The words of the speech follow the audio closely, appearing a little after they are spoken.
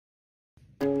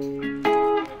Zany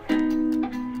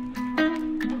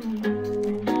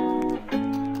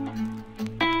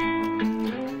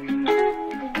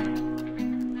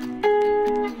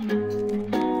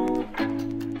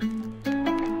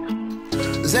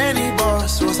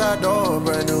boss, suicide door,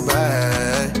 brand new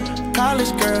bag.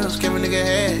 College girls, give a nigga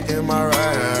head in my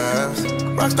raps.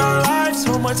 Rockstar life,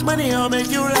 so much money, I'll make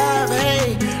you laugh.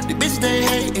 Hey, the bitch they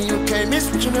hate, and you can't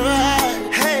miss what you never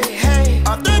had. Hey, hey,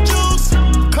 off the juice,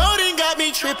 coding got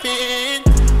me tripping.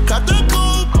 Cut the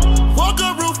coupe,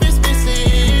 walker roof is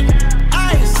missing.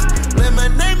 Ice,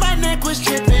 lemonade, my neck was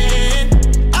tripping.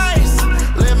 Ice,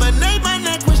 lemonade, my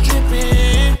neck was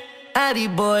tripping. Addy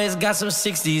boys got some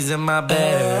 60s in my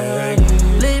bag.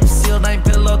 Lips sealed, ain't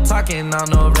pillow talking on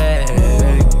no rag.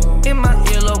 In my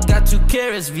earlobe, got 2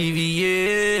 carats,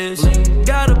 VVS.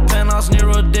 Got a penthouse near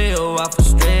Rodeo, out for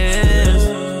stress.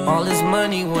 All this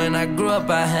money, when I grew up,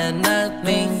 I had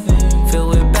nothing. Filled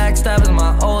with backstabbing,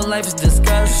 my whole life is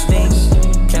disgusting.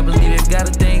 Can't believe it,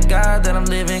 gotta thank God that I'm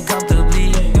living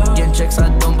comfortably. Getting checks, I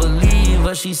don't believe,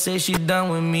 but she say she done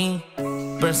with me.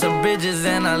 Burn some bridges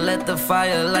and I let the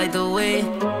fire light the way.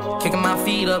 Kicking my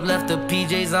feet up, left the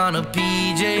PJs on a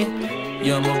PJ.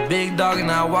 Yeah, I'm a big dog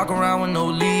and I walk around with no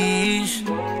leash.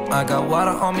 I got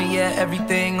water on me, yeah,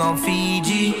 everything on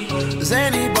Fiji.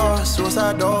 Zany boss,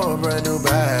 suicide door, brand new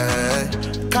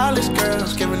bag. College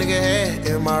girls, give a nigga head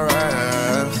in my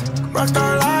raps.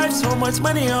 Rockstar life, so much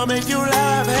money, I'll make you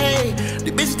laugh. Hey,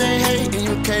 the bitch they hate, and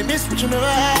you can't miss what you never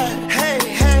had. Hey,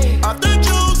 hey, off the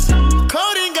juice,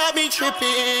 coding got me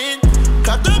tripping.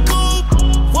 Cut the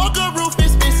coupe, walker roof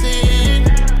is missing.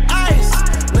 Ice,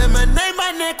 lemonade,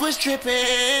 my neck was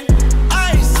tripping.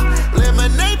 Ice,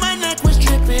 lemonade, my neck was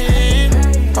tripping.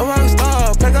 I'm a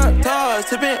rockstar, pack up toys,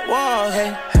 tipping walls,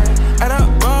 hey. Add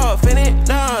up raw, finish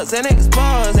nuts, and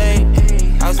expose, hey.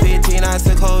 I was 15, I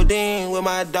took codeine with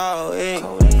my dog, hey.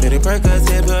 Pretty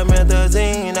Percocet, put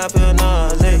methazine, I feel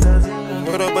nauseous.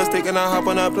 Put up a stick and I hop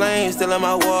on a plane, still in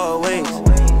my wallways.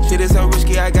 Shit is so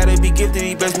risky, I gotta be gifted.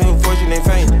 He blessed me with fortune and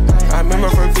fame. I remember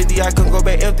from 50, I couldn't go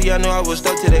back empty. I knew I was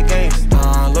stuck to the game.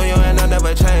 Loyal and I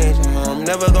never change. I'm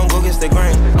never gonna go against the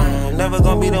grain. I'm never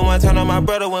gonna be the one turn on my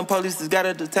brother when police just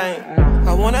gotta detain.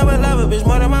 I won't ever love a bitch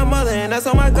more than my mother, and that's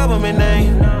on my government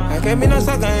name. I can't be no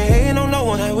sucker, ain't hating on no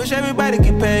one. I wish everybody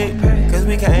get paid, cause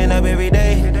we can't up every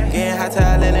day. Getting hot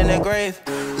talent in the grave.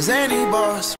 Zany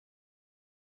boss.